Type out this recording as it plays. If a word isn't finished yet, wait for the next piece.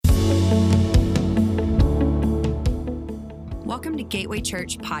Welcome to Gateway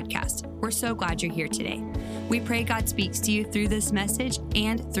Church Podcast. We're so glad you're here today. We pray God speaks to you through this message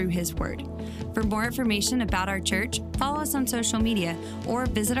and through His Word. For more information about our church, follow us on social media or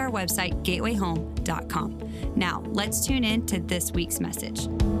visit our website, gatewayhome.com. Now, let's tune in to this week's message.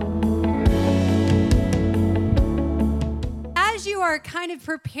 As you are kind of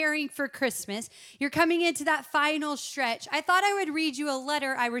preparing for Christmas, you're coming into that final stretch, I thought I would read you a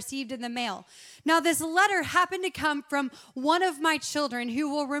letter I received in the mail. Now, this letter happened to come from one of my children who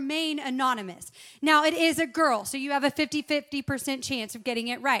will remain anonymous. Now, it is a girl, so you have a 50% chance of getting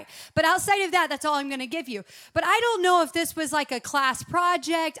it right. But outside of that, that's all I'm going to give you. But I don't know if this was like a class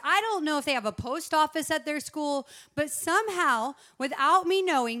project. I don't know if they have a post office at their school. But somehow, without me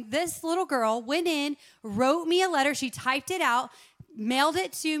knowing, this little girl went in, wrote me a letter. She typed it out, mailed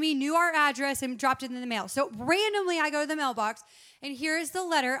it to me, knew our address, and dropped it in the mail. So randomly, I go to the mailbox, and here is the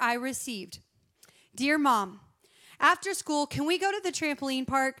letter I received. Dear Mom, after school, can we go to the trampoline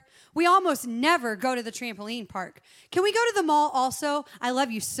park? We almost never go to the trampoline park. Can we go to the mall also? I love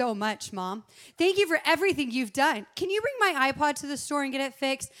you so much, Mom. Thank you for everything you've done. Can you bring my iPod to the store and get it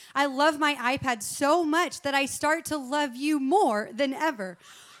fixed? I love my iPad so much that I start to love you more than ever.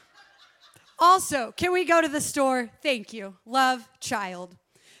 Also, can we go to the store? Thank you. Love, Child.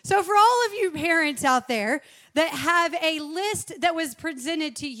 So for all of you parents out there that have a list that was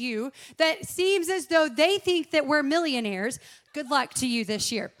presented to you that seems as though they think that we're millionaires, good luck to you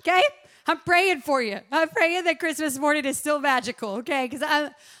this year, okay? I'm praying for you. I'm praying that Christmas morning is still magical, okay?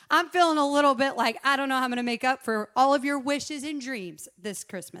 Because I'm feeling a little bit like I don't know how I'm going to make up for all of your wishes and dreams this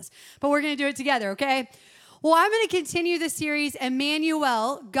Christmas. But we're going to do it together, okay? Well, I'm going to continue the series,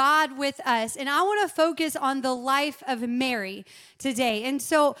 Emmanuel, God with Us, and I want to focus on the life of Mary today. And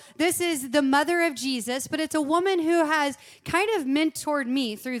so this is the mother of Jesus, but it's a woman who has kind of mentored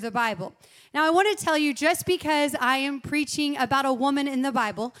me through the Bible. Now, I want to tell you, just because I am preaching about a woman in the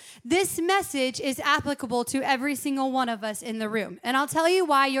Bible, this message is applicable to every single one of us in the room. And I'll tell you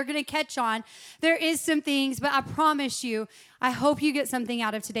why. You're going to catch on. There is some things, but I promise you, I hope you get something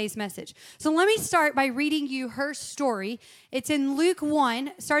out of today's message. So let me start by reading you her story. It's in Luke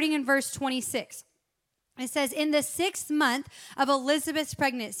 1, starting in verse 26. It says, in the 6th month of Elizabeth's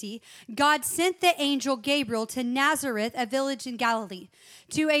pregnancy, God sent the angel Gabriel to Nazareth, a village in Galilee,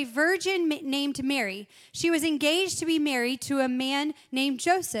 to a virgin named Mary. She was engaged to be married to a man named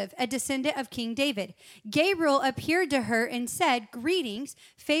Joseph, a descendant of King David. Gabriel appeared to her and said, greetings,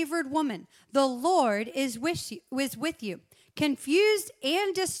 favored woman, the Lord is with you. Confused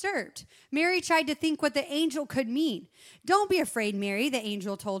and disturbed, Mary tried to think what the angel could mean. Don't be afraid, Mary, the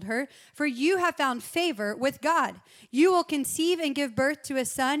angel told her, for you have found favor with God. You will conceive and give birth to a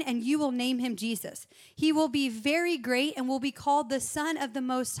son, and you will name him Jesus. He will be very great and will be called the Son of the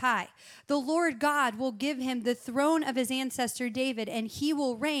Most High. The Lord God will give him the throne of his ancestor David, and he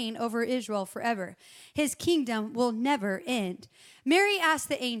will reign over Israel forever. His kingdom will never end. Mary asked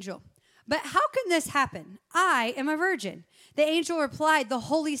the angel, but how can this happen? I am a virgin. The angel replied, the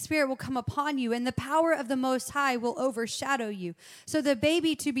Holy Spirit will come upon you, and the power of the Most High will overshadow you. So the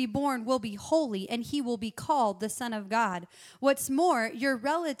baby to be born will be holy, and he will be called the Son of God. What's more, your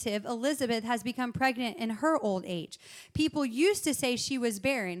relative Elizabeth has become pregnant in her old age. People used to say she was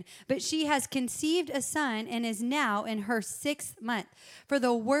barren, but she has conceived a son and is now in her 6th month. For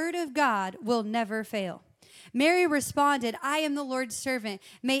the word of God will never fail. Mary responded, I am the Lord's servant.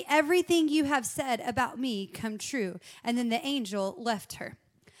 May everything you have said about me come true. And then the angel left her.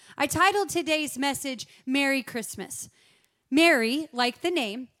 I titled today's message, Merry Christmas. Mary, like the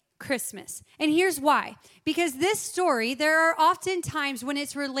name, Christmas. And here's why. Because this story, there are often times when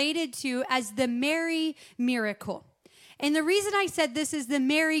it's related to as the Mary miracle. And the reason I said this is the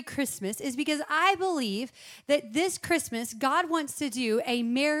Merry Christmas is because I believe that this Christmas, God wants to do a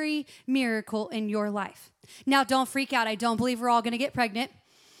Merry miracle in your life. Now, don't freak out. I don't believe we're all going to get pregnant.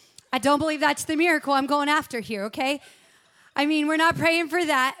 I don't believe that's the miracle I'm going after here, okay? I mean, we're not praying for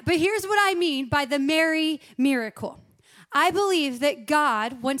that. But here's what I mean by the Merry miracle. I believe that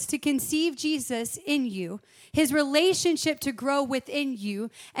God wants to conceive Jesus in you, his relationship to grow within you,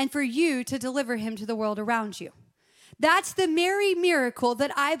 and for you to deliver him to the world around you. That's the Merry miracle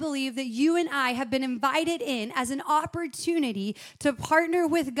that I believe that you and I have been invited in as an opportunity to partner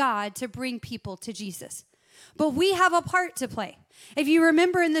with God to bring people to Jesus. But we have a part to play. If you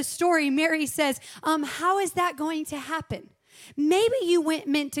remember in the story, Mary says, how is that going to happen? Maybe you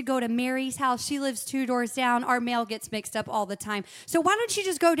meant to go to Mary's house. She lives 2 doors down. Our mail gets mixed up all the time. So why don't you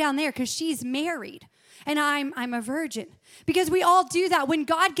just go down there because she's married and I'm a virgin? Because we all do that. When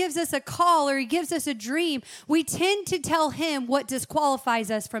God gives us a call or he gives us a dream, we tend to tell him what disqualifies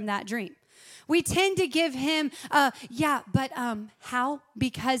us from that dream. We tend to give him, how?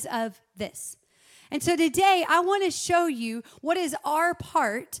 Because of this. And so today, I want to show you what is our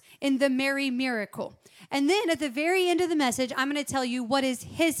part in the Mary miracle. And then at the very end of the message, I'm going to tell you what is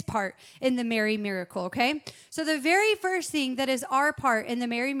his part in the Mary miracle, okay? So the very first thing that is our part in the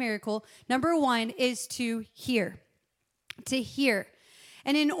Mary miracle, number one, is to hear. To hear.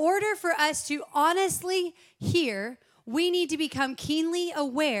 And in order for us to honestly hear, we need to become keenly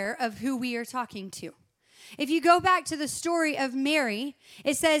aware of who we are talking to. If you go back to the story of Mary,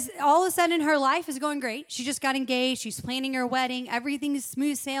 it says all of a sudden her life is going great. She just got engaged. She's planning her wedding. Everything is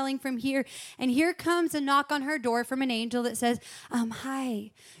smooth sailing from here. And here comes a knock on her door from an angel that says,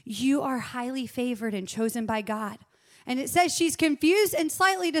 hi, you are highly favored and chosen by God. And it says she's confused and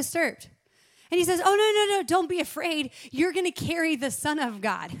slightly disturbed. And he says, no, don't be afraid. You're going to carry the Son of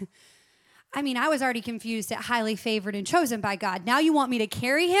God. I mean, I was already confused at highly favored and chosen by God. Now you want me to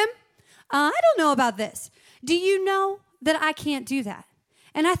carry him? I don't know about this. Do you know that I can't do that?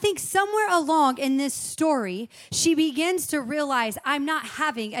 And I think somewhere along in this story, she begins to realize I'm not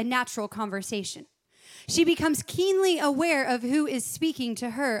having a natural conversation. She becomes keenly aware of who is speaking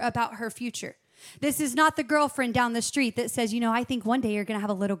to her about her future. This is not the girlfriend down the street that says, I think one day you're going to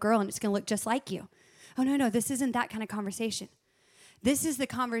have a little girl and it's going to look just like you. Oh, no, this isn't that kind of conversation. This is the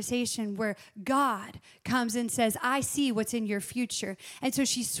conversation where God comes and says, I see what's in your future. And so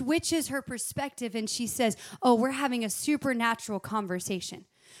she switches her perspective and she says, we're having a supernatural conversation.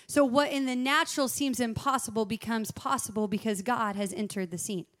 So what in the natural seems impossible becomes possible because God has entered the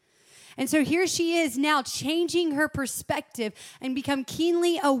scene. And so here she is now changing her perspective and become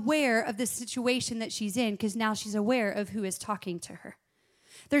keenly aware of the situation that she's in because now she's aware of who is talking to her.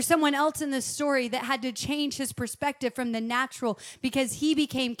 There's someone else in this story that had to change his perspective from the natural because he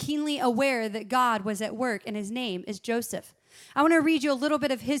became keenly aware that God was at work, and his name is Joseph. I want to read you a little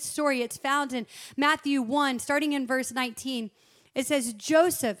bit of his story. It's found in Matthew 1, starting in verse 19. It says,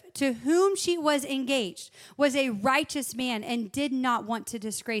 Joseph, to whom she was engaged, was a righteous man and did not want to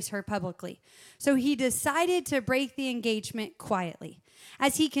disgrace her publicly. So he decided to break the engagement quietly.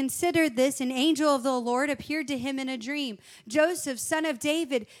 As he considered this, an angel of the Lord appeared to him in a dream. Joseph, son of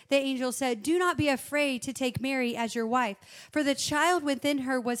David, the angel said, do not be afraid to take Mary as your wife, for the child within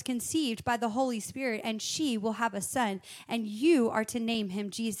her was conceived by the Holy Spirit, and she will have a son, and you are to name him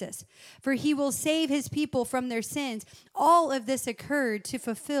Jesus, for he will save his people from their sins. All of this occurred to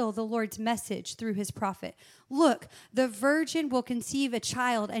fulfill the Lord's message through his prophet. Look, the virgin will conceive a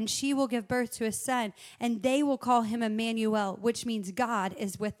child, and she will give birth to a son, and they will call him Emmanuel, which means God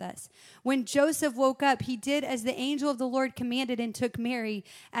is with us. When Joseph woke up, he did as the angel of the Lord commanded and took Mary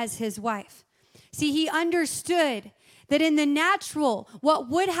as his wife. See, he understood that in the natural, what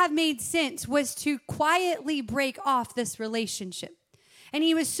would have made sense was to quietly break off this relationship. And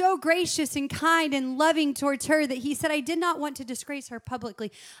he was so gracious and kind and loving towards her that he said, I did not want to disgrace her publicly.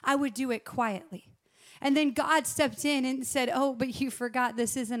 I would do it quietly. And then God stepped in and said, but you forgot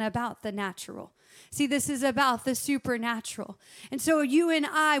this isn't about the natural. See, this is about the supernatural. And so you and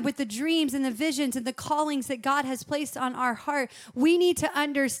I, with the dreams and the visions and the callings that God has placed on our heart, we need to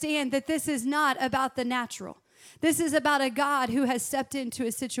understand that this is not about the natural. This is about a God who has stepped into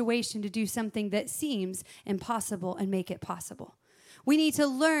a situation to do something that seems impossible and make it possible. We need to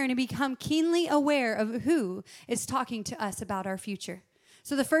learn and become keenly aware of who is talking to us about our future.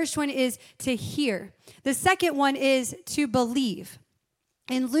 So the first one is to hear. The second one is to believe.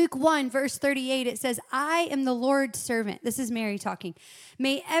 In Luke 1, verse 38, it says, I am the Lord's servant. This is Mary talking.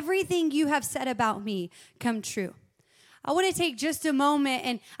 May everything you have said about me come true. I want to take just a moment,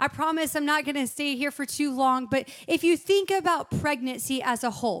 and I promise I'm not going to stay here for too long, but if you think about pregnancy as a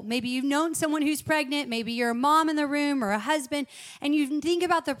whole, maybe you've known someone who's pregnant, maybe you're a mom in the room or a husband, and you think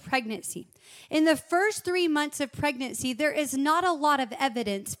about the pregnancy. In the first 3 months of pregnancy, there is not a lot of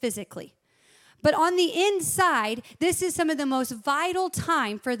evidence physically. But on the inside, this is some of the most vital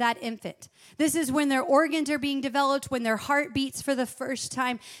time for that infant. This is when their organs are being developed, when their heart beats for the first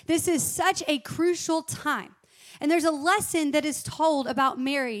time. This is such a crucial time. And there's a lesson that is told about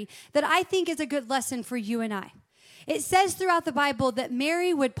Mary that I think is a good lesson for you and I. It says throughout the Bible that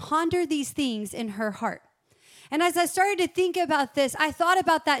Mary would ponder these things in her heart. And as I started to think about this, I thought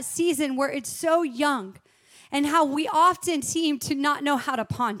about that season where it's so young and how we often seem to not know how to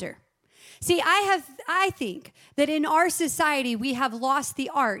ponder. See, I think that in our society, we have lost the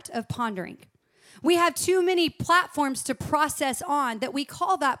art of pondering. We have too many platforms to process on that we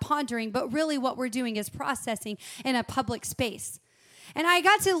call that pondering, but really what we're doing is processing in a public space. And I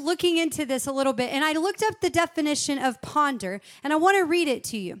got to looking into this a little bit, and I looked up the definition of ponder, and I want to read it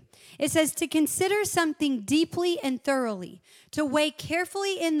to you. It says, to consider something deeply and thoroughly, to weigh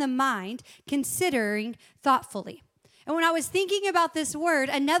carefully in the mind, considering thoughtfully. And when I was thinking about this word,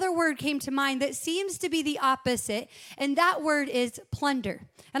 another word came to mind that seems to be the opposite, and that word is plunder.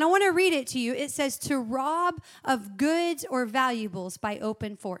 And I want to read it to you. It says, to rob of goods or valuables by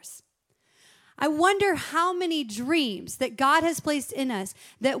open force. I wonder how many dreams that God has placed in us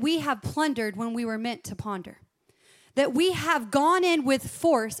that we have plundered when we were meant to ponder. That we have gone in with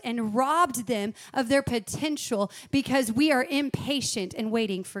force and robbed them of their potential because we are impatient and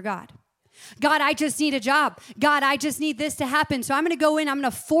waiting for God. God, I just need a job. God, I just need this to happen. So I'm going to go in, I'm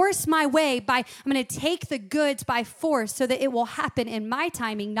going to force my way I'm going to take the goods by force so that it will happen in my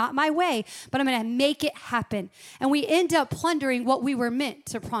timing, not my way, but I'm going to make it happen. And we end up plundering what we were meant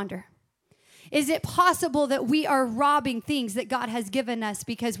to ponder. Is it possible that we are robbing things that God has given us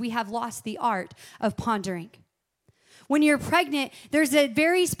because we have lost the art of pondering? When you're pregnant, there's a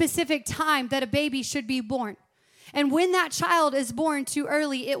very specific time that a baby should be born. And when that child is born too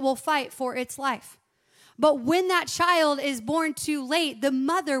early, it will fight for its life. But when that child is born too late, the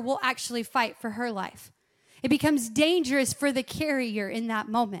mother will actually fight for her life. It becomes dangerous for the carrier in that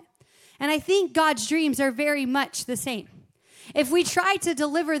moment. And I think God's dreams are very much the same. If we try to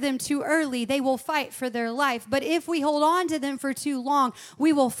deliver them too early, they will fight for their life. But if we hold on to them for too long,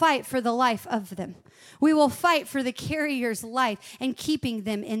 we will fight for the life of them. We will fight for the carrier's life and keeping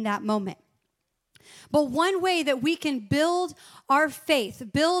them in that moment. But one way that we can build our faith,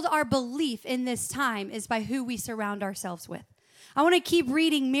 build our belief in this time is by who we surround ourselves with. I want to keep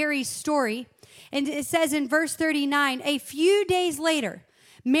reading Mary's story. And it says in verse 39, a few days later,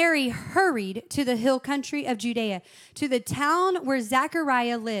 Mary hurried to the hill country of Judea, to the town where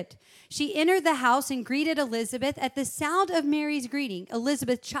Zechariah lived. She entered the house and greeted Elizabeth. At the sound of Mary's greeting,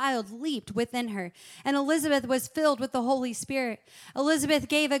 Elizabeth's child leaped within her, and Elizabeth was filled with the Holy Spirit. Elizabeth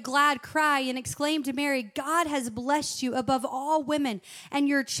gave a glad cry and exclaimed to Mary, God has blessed you above all women, and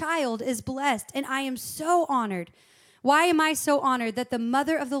your child is blessed, and I am so honored. Why am I so honored that the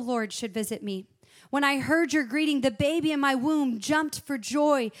mother of the Lord should visit me? When I heard your greeting, the baby in my womb jumped for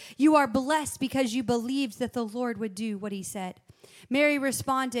joy. You are blessed because you believed that the Lord would do what he said. Mary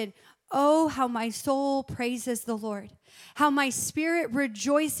responded, oh, how my soul praises the Lord, how my spirit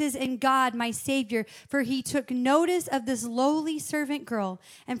rejoices in God, my Savior, for he took notice of this lowly servant girl,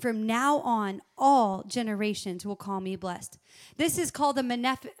 and from now on, all generations will call me blessed. This is called the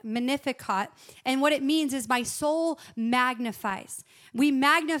Magnificat, and what it means is my soul magnifies. We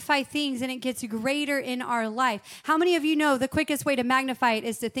magnify things, and it gets greater in our life. How many of you know the quickest way to magnify it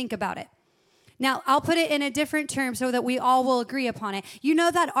is to think about it? Now, I'll put it in a different term so that we all will agree upon it. You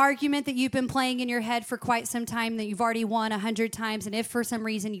know that argument that you've been playing in your head for quite some time that you've already won 100 times, and if for some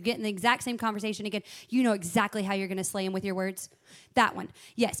reason you get in the exact same conversation again, you know exactly how you're going to slay him with your words? That one.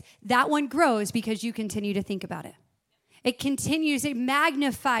 Yes, that one grows because you continue to think about it. It continues, it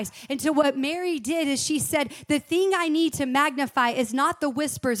magnifies. And so what Mary did is she said, the thing I need to magnify is not the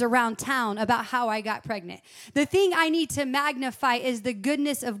whispers around town about how I got pregnant. The thing I need to magnify is the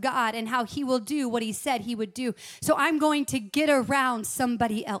goodness of God and how he will do what he said he would do. So I'm going to get around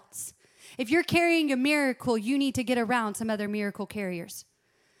somebody else. If you're carrying a miracle, you need to get around some other miracle carriers.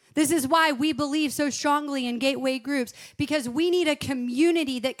 This is why we believe so strongly in Gateway groups, because we need a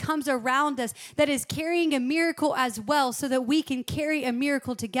community that comes around us that is carrying a miracle as well, so that we can carry a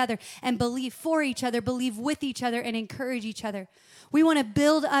miracle together and believe for each other, believe with each other, and encourage each other. We want to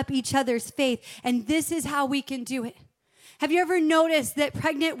build up each other's faith, and this is how we can do it. Have you ever noticed that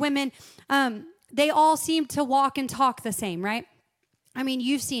pregnant women, they all seem to walk and talk the same, right? I mean,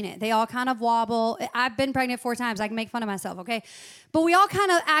 you've seen it. They all kind of wobble. I've been pregnant 4 times. I can make fun of myself, okay? But we all kind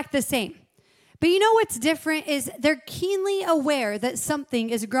of act the same. But you know what's different is they're keenly aware that something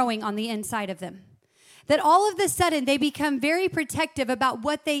is growing on the inside of them. That all of a sudden they become very protective about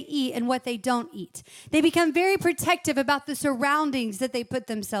what they eat and what they don't eat. They become very protective about the surroundings that they put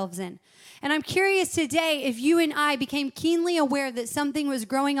themselves in. And I'm curious today, if you and I became keenly aware that something was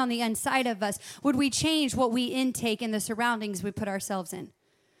growing on the inside of us, would we change what we intake and the surroundings we put ourselves in?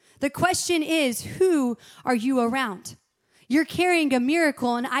 The question is, who are you around? You're carrying a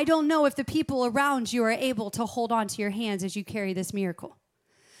miracle, and I don't know if the people around you are able to hold on to your hands as you carry this miracle.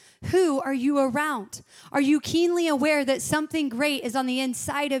 Who are you around? Are you keenly aware that something great is on the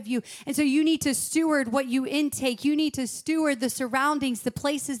inside of you? And so you need to steward what you intake. You need to steward the surroundings, the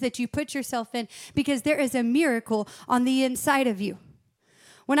places that you put yourself in, because there is a miracle on the inside of you.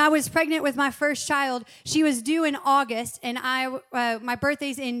 When I was pregnant with my first child, she was due in August, and my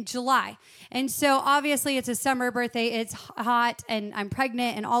birthday's in July. And so obviously it's a summer birthday, it's hot, and I'm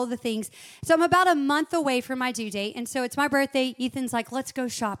pregnant and all of the things. So I'm about a month away from my due date, and so it's my birthday. Ethan's like, let's go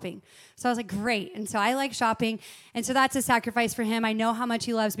shopping. So I was like, great. And so I like shopping, and so that's a sacrifice for him. I know how much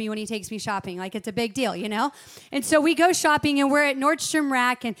he loves me when he takes me shopping. Like, it's a big deal, you know? And so we go shopping, and we're at Nordstrom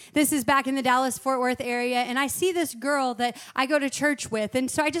Rack, and this is back in the Dallas-Fort Worth area, and I see this girl that I go to church with, and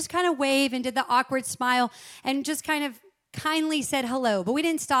so I just kind of wave and did the awkward smile and just kind of kindly said hello, but we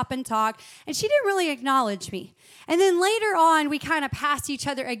didn't stop and talk, and she didn't really acknowledge me. And then later on, we kind of passed each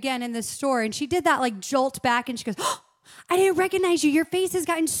other again in the store, and she did that like jolt back, and she goes, oh, I didn't recognize you. Your face has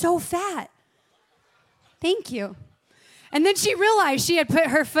gotten so fat. Thank you. And then she realized she had put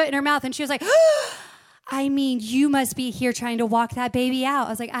her foot in her mouth, and she was like, oh, I mean, you must be here trying to walk that baby out. I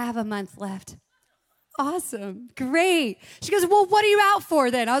was like, I have a month left. Awesome. Great. She goes, well, what are you out for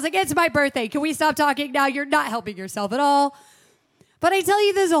then? I was like, it's my birthday. Can we stop talking now? You're not helping yourself at all. But I tell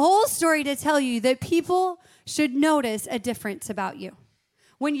you this whole story to tell you that people should notice a difference about you.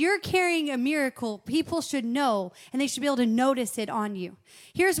 When you're carrying a miracle, people should know, and they should be able to notice it on you.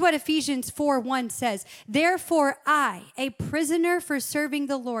 Here's what Ephesians 4:1 says. Therefore, I, a prisoner for serving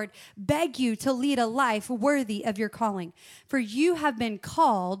the Lord, beg you to lead a life worthy of your calling, for you have been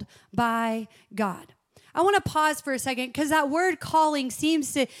called by God. I want to pause for a second because that word calling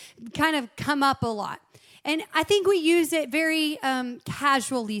seems to kind of come up a lot. And I think we use it very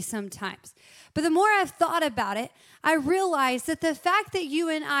casually sometimes. But the more I've thought about it, I realize that the fact that you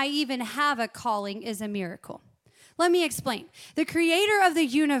and I even have a calling is a miracle. Let me explain. The creator of the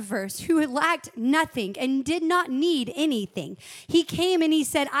universe, who lacked nothing and did not need anything, he came and he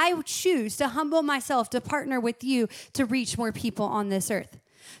said, I choose to humble myself to partner with you to reach more people on this earth.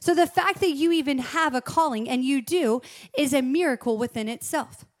 So the fact that you even have a calling, and you do, is a miracle within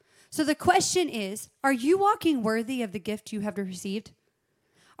itself. So the question is, are you walking worthy of the gift you have received?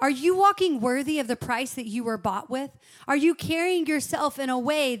 Are you walking worthy of the price that you were bought with? Are you carrying yourself in a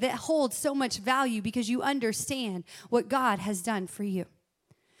way that holds so much value because you understand what God has done for you?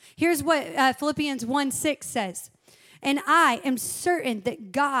 Here's what Philippians 1:6 says. And I am certain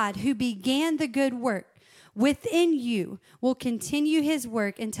that God, who began the good work within you, will continue his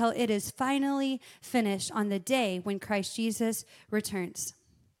work until it is finally finished on the day when Christ Jesus returns.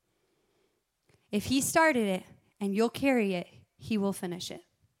 If he started it and you'll carry it, he will finish it.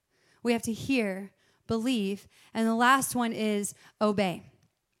 We have to hear, believe, and the last one is obey.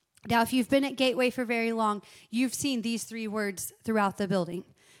 Now, if you've been at Gateway for very long, you've seen these 3 words throughout the building.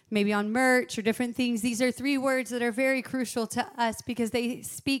 Maybe on merch or different things. These are 3 words that are very crucial to us because they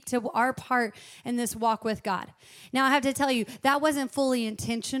speak to our part in this walk with God. Now, I have to tell you, that wasn't fully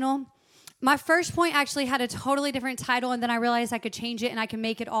intentional. My first point actually had a totally different title, and then I realized I could change it and I can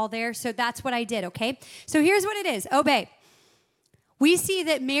make it all there. So that's what I did, okay? So here's what it is. Obey. We see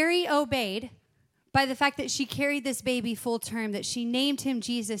that Mary obeyed by the fact that she carried this baby full term, that she named him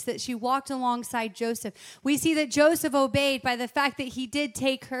Jesus, that she walked alongside Joseph. We see that Joseph obeyed by the fact that he did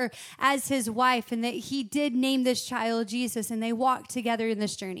take her as his wife and that he did name this child Jesus, and they walked together in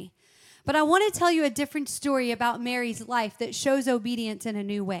this journey. But I want to tell you a different story about Mary's life that shows obedience in a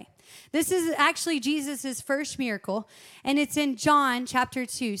new way. This is actually Jesus' first miracle, and it's in John chapter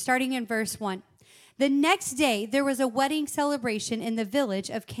 2, starting in verse 1. The next day, there was a wedding celebration in the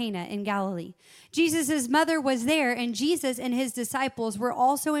village of Cana in Galilee. Jesus' mother was there, and Jesus and his disciples were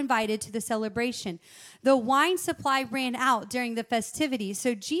also invited to the celebration. The wine supply ran out during the festivities,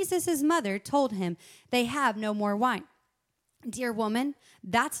 so Jesus' mother told him, they have no more wine. Dear woman,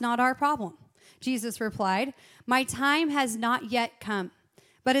 that's not our problem. Jesus replied, my time has not yet come.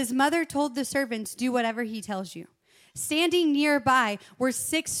 But his mother told the servants, do whatever he tells you. Standing nearby were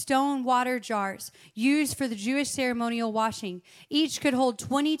 6 stone water jars used for the Jewish ceremonial washing. Each could hold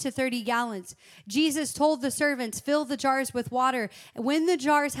 20 to 30 gallons. Jesus told the servants, fill the jars with water. When the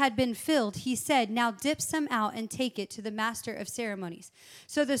jars had been filled, he said, now dip some out and take it to the master of ceremonies.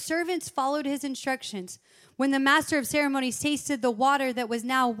 So the servants followed his instructions. When the master of ceremonies tasted the water that was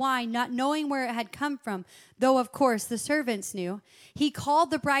now wine, not knowing where it had come from, though of course the servants knew, he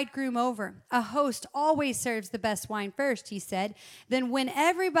called the bridegroom over. A host always serves the best wine first, he said. Then when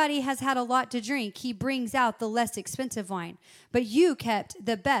everybody has had a lot to drink, he brings out the less expensive wine. But you kept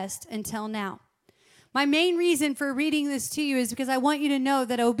the best until now. My main reason for reading this to you is because I want you to know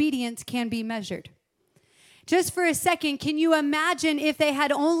that obedience can be measured. Just for a second, can you imagine if they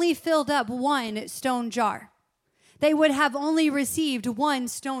had only filled up 1 stone jar? They would have only received 1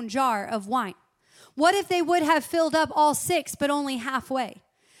 stone jar of wine. What if they would have filled up all 6, but only halfway?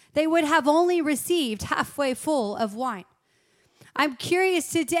 They would have only received halfway full of wine. I'm curious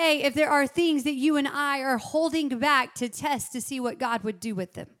today if there are things that you and I are holding back to test to see what God would do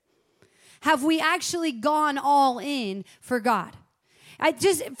with them. Have we actually gone all in for God?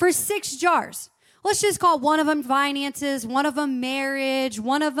 For 6 jars. Let's just call one of them finances, one of them marriage,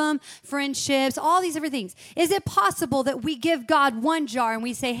 one of them friendships, all these different things. Is it possible that we give God 1 jar and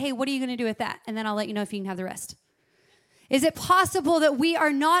we say, hey, what are you going to do with that? And then I'll let you know if you can have the rest. Is it possible that we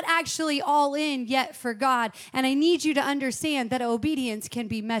are not actually all in yet for God? And I need you to understand that obedience can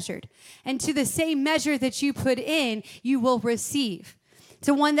be measured. And to the same measure that you put in, you will receive.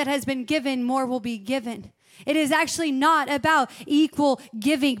 To one that has been given, more will be given. It is actually not about equal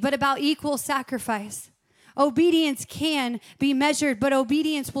giving, but about equal sacrifice. Obedience can be measured, but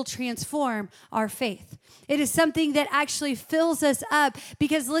obedience will transform our faith. It is something that actually fills us up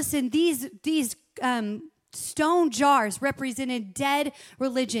because, listen, these stone jars represented dead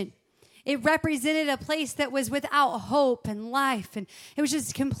religion. It represented a place that was without hope and life, and it was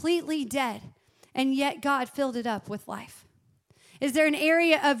just completely dead, and yet God filled it up with life. Is there an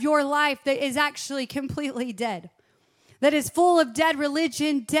area of your life that is actually completely dead? That is full of dead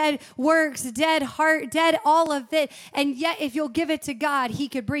religion, dead works, dead heart, dead all of it. And yet if you'll give it to God, he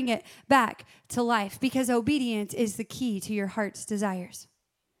could bring it back to life because obedience is the key to your heart's desires.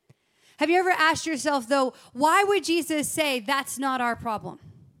 Have you ever asked yourself, though, why would Jesus say that's not our problem?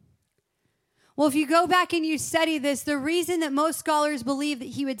 Well, if you go back and you study this, the reason that most scholars believe that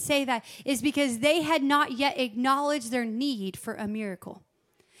he would say that is because they had not yet acknowledged their need for a miracle.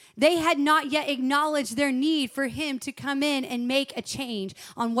 They had not yet acknowledged their need for him to come in and make a change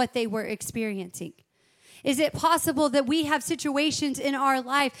on what they were experiencing. Is it possible that we have situations in our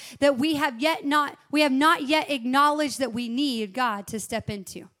life that we have not yet acknowledged that we need God to step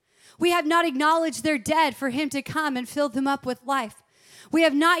into? We have not acknowledged they're dead for him to come and fill them up with life. We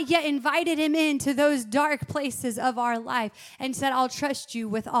have not yet invited him into those dark places of our life and said, I'll trust you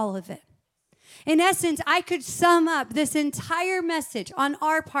with all of it. In essence, I could sum up this entire message on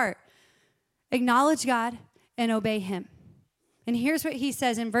our part. Acknowledge God and obey him. And here's what he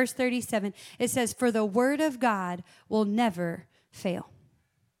says in verse 37. It says, for the word of God will never fail.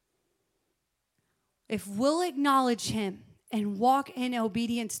 If we'll acknowledge him and walk in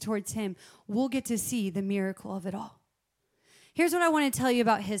obedience towards him, we'll get to see the miracle of it all. Here's what I want to tell you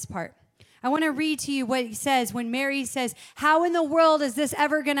about his part. I want to read to you what he says when Mary says, how in the world is this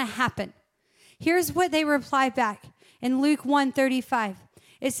ever going to happen? Here's what they reply back in Luke 1:35.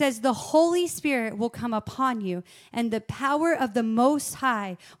 It says, the Holy Spirit will come upon you, and the power of the Most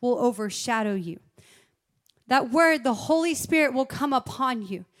High will overshadow you. That word, the Holy Spirit will come upon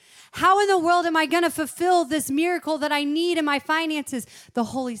you. How in the world am I going to fulfill this miracle that I need in my finances? The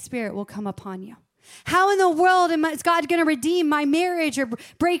Holy Spirit will come upon you. How in the world is God going to redeem my marriage or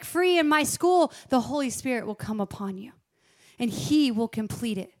break free in my school? The Holy Spirit will come upon you, and he will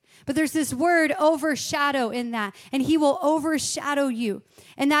complete it. But there's this word overshadow in that, and he will overshadow you.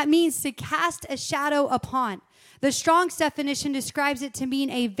 And that means to cast a shadow upon. The Strong's definition describes it to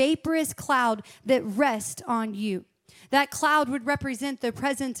mean a vaporous cloud that rests on you. That cloud would represent the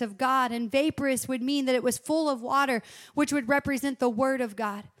presence of God, and vaporous would mean that it was full of water, which would represent the word of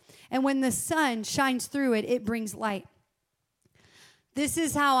God. And when the sun shines through it, it brings light. This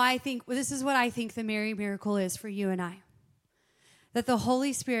is what I think the Mary miracle is for you and I. That the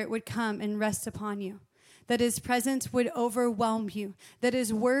Holy Spirit would come and rest upon you. That his presence would overwhelm you. That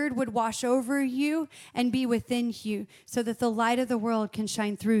his word would wash over you and be within you so that the light of the world can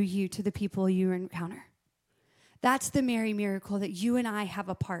shine through you to the people you encounter. That's the Mary miracle that you and I have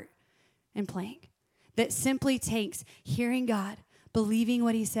a part in playing. That simply takes hearing God, believing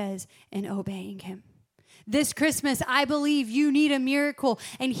what he says, and obeying him. This Christmas, I believe you need a miracle.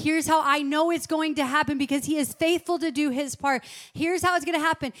 And here's how I know it's going to happen, because he is faithful to do his part. Here's how it's going to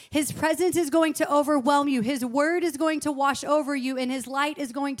happen. His presence is going to overwhelm you. His word is going to wash over you, and his light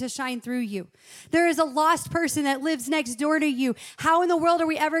is going to shine through you. There is a lost person that lives next door to you. How in the world are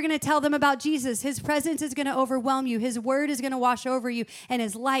we ever going to tell them about Jesus? His presence is going to overwhelm you. His word is going to wash over you, and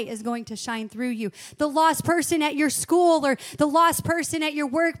his light is going to shine through you. The lost person at your school or the lost person at your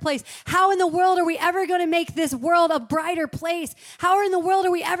workplace. How in the world are we ever going to make this world a brighter place? How in the world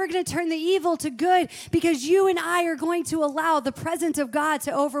are we ever going to turn the evil to good? Because you and I are going to allow the presence of God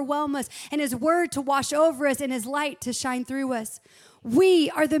to overwhelm us, and his word to wash over us, and his light to shine through us. We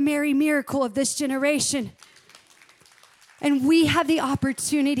are the Mary miracle of this generation. And we have the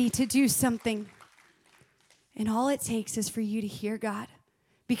opportunity to do something. And all it takes is for you to hear God.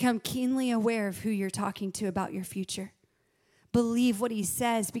 Become keenly aware of who you're talking to about your future. Believe what he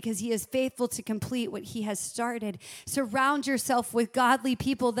says because he is faithful to complete what he has started. Surround yourself with godly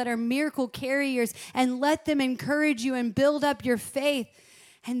people that are miracle carriers and let them encourage you and build up your faith.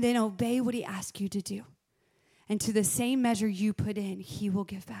 And then obey what he asks you to do. And to the same measure you put in, he will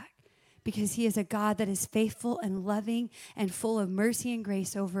give back. Because he is a God that is faithful and loving and full of mercy and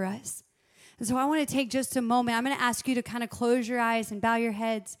grace over us. And so I want to take just a moment. I'm going to ask you to kind of close your eyes and bow your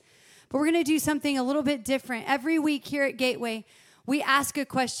heads. But we're going to do something a little bit different. Every week here at Gateway, we ask a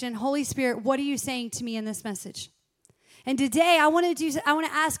question. Holy Spirit, what are you saying to me in this message? And today I want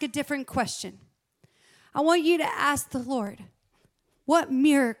to ask a different question. I want you to ask the Lord, what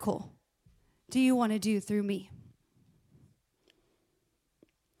miracle do you want to do through me?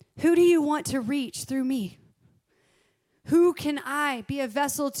 Who do you want to reach through me? Who can I be a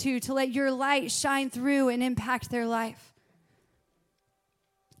vessel to let your light shine through and impact their life?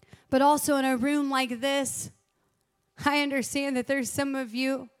 But also in a room like this, I understand that there's some of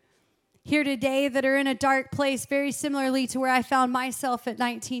you here today that are in a dark place, very similarly to where I found myself at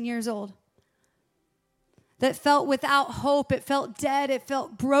 19 years old. That felt without hope, it felt dead, it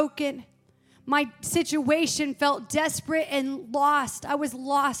felt broken. My situation felt desperate and lost. I was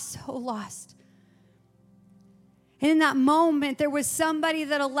lost, so lost. And in that moment, there was somebody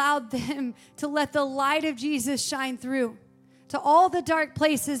that allowed them to let the light of Jesus shine through to all the dark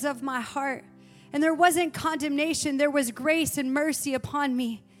places of my heart. And there wasn't condemnation. There was grace and mercy upon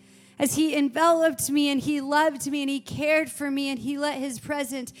me as he enveloped me and he loved me and he cared for me and he let his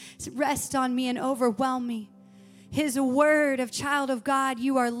presence rest on me and overwhelm me. His word of child of God,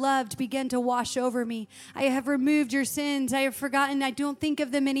 you are loved, began to wash over me. I have removed your sins. I have forgotten. I don't think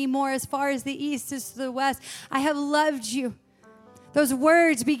of them anymore. As far as the east is to the west, I have loved you. Those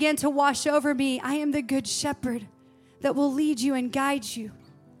words began to wash over me. I am the good shepherd that will lead you and guide you.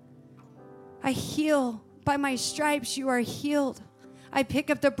 I heal. By my stripes, you are healed. I pick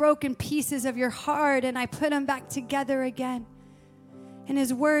up the broken pieces of your heart and I put them back together again. And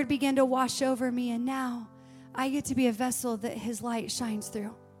his word began to wash over me. And now I get to be a vessel that his light shines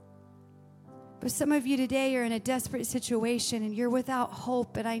through. But some of you today are in a desperate situation and you're without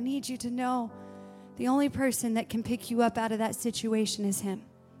hope. And I need you to know the only person that can pick you up out of that situation is him.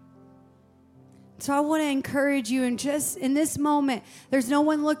 So I want to encourage you, and just in this moment, there's no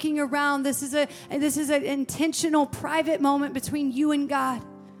one looking around. This is an intentional, private moment between you and God.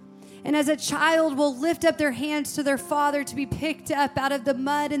 And as a child will lift up their hands to their father to be picked up out of the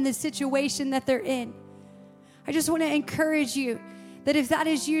mud and the situation that they're in. I just want to encourage you that if that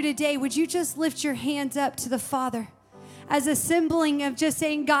is you today, would you just lift your hands up to the Father as a symboling of just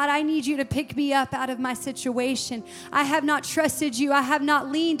saying, God, I need you to pick me up out of my situation. I have not trusted you. I have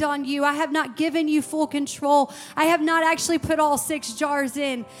not leaned on you. I have not given you full control. I have not actually put all 6 jars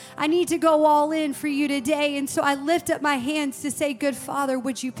in. I need to go all in for you today. And so I lift up my hands to say, good Father,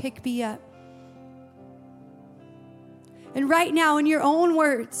 would you pick me up? And right now, in your own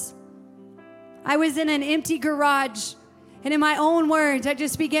words, I was in an empty garage, and in my own words, I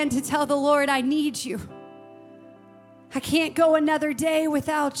just began to tell the Lord, I need you. I can't go another day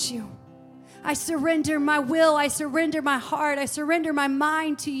without you. I surrender my will. I surrender my heart. I surrender my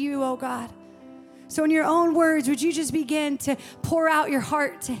mind to you, oh God. So in your own words, would you just begin to pour out your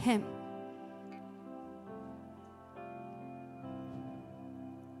heart to him?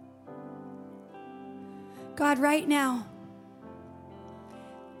 God, right now,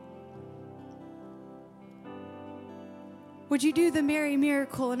 would you do the Mary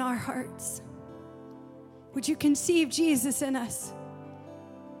miracle in our hearts? Would you conceive Jesus in us?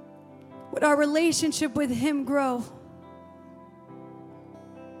 Would our relationship with him grow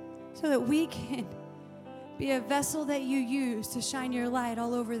so that we can be a vessel that you use to shine your light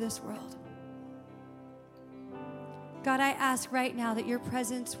all over this world? God, I ask right now that your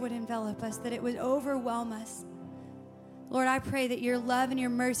presence would envelop us, that it would overwhelm us. Lord, I pray that your love and your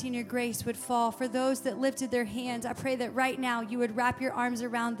mercy and your grace would fall. For those that lifted their hands, I pray that right now you would wrap your arms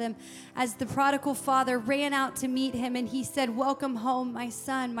around them as the prodigal father ran out to meet him and he said, welcome home, my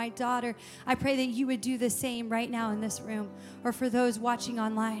son, my daughter. I pray that you would do the same right now in this room or for those watching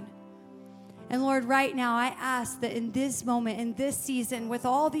online. And Lord, right now I ask that in this moment, in this season, with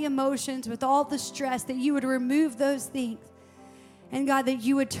all the emotions, with all the stress, that you would remove those things. And God, that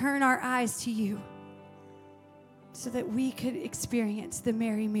you would turn our eyes to you, so that we could experience the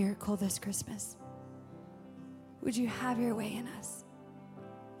Mary miracle this Christmas. Would you have your way in us?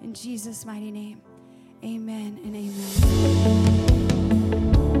 In Jesus' mighty name, amen and amen.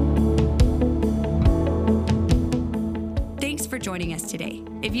 Thanks for joining us today.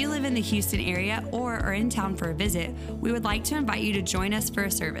 If you live in the Houston area or are in town for a visit, we would like to invite you to join us for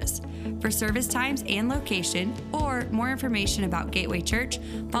a service. For service times and location, or more information about Gateway Church,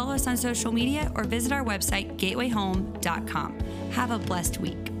 follow us on social media or visit our website, gatewayhome.com. Have a blessed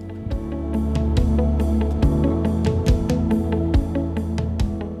week.